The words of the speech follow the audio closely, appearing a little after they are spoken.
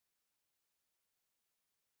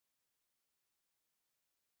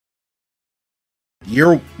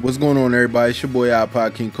Yo, what's going on, everybody? It's your boy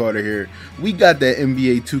iPodKingCarter here. We got that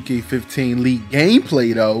NBA 2K15 league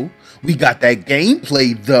gameplay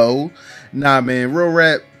though. Nah, man, real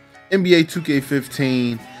rap. NBA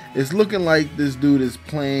 2K15. It's looking like this dude is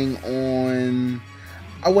playing on,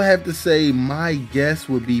 I would have to say, my guess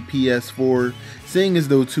would be PS4. Seeing as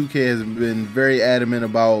though 2K has been very adamant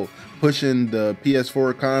about pushing the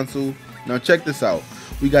PS4 console. Now check this out.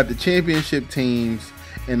 We got the championship teams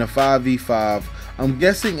in a 5v5. I'm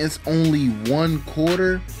guessing it's only 1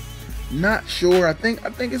 quarter. Not sure. I think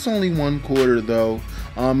it's only 1 quarter though.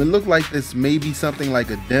 It looked like this may be something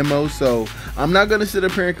like a demo, so I'm not gonna sit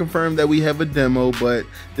up here and confirm that we have a demo, but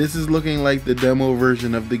this is looking like the demo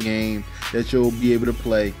version of the game that you'll be able to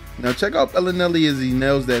play. Now check out Bellinelli as he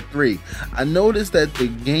nails that 3. I noticed that the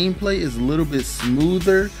gameplay is a little bit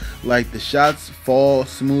smoother, like the shots fall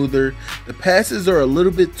smoother. The passes are a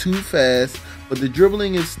little bit too fast, but the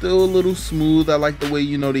dribbling is still a little smooth. I like the way,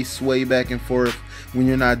 you know, they sway back and forth when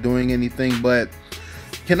you're not doing anything. But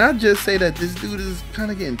can I just say that this dude is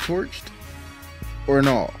kind of getting torched, or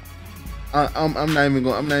no? I'm not even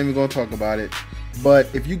gonna talk about it. But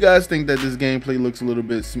if you guys think that this gameplay looks a little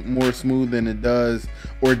bit more smooth than it does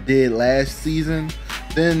or did last season,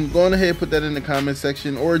 then go on ahead and put that in the comment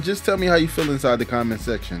section, or just tell me how you feel inside the comment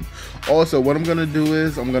section. Also, what I'm gonna do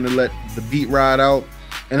is I'm gonna let the beat ride out,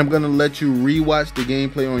 and I'm gonna let you rewatch the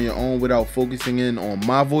gameplay on your own without focusing in on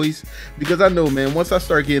my voice, because I know, man, once I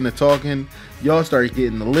start getting to talking, y'all start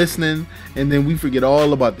getting to listening, and then we forget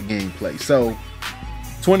all about the gameplay. So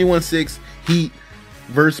 21-6 Heat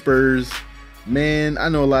versus Spurs. Man, I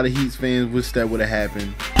know a lot of Heat fans wish that would have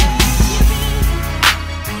happened.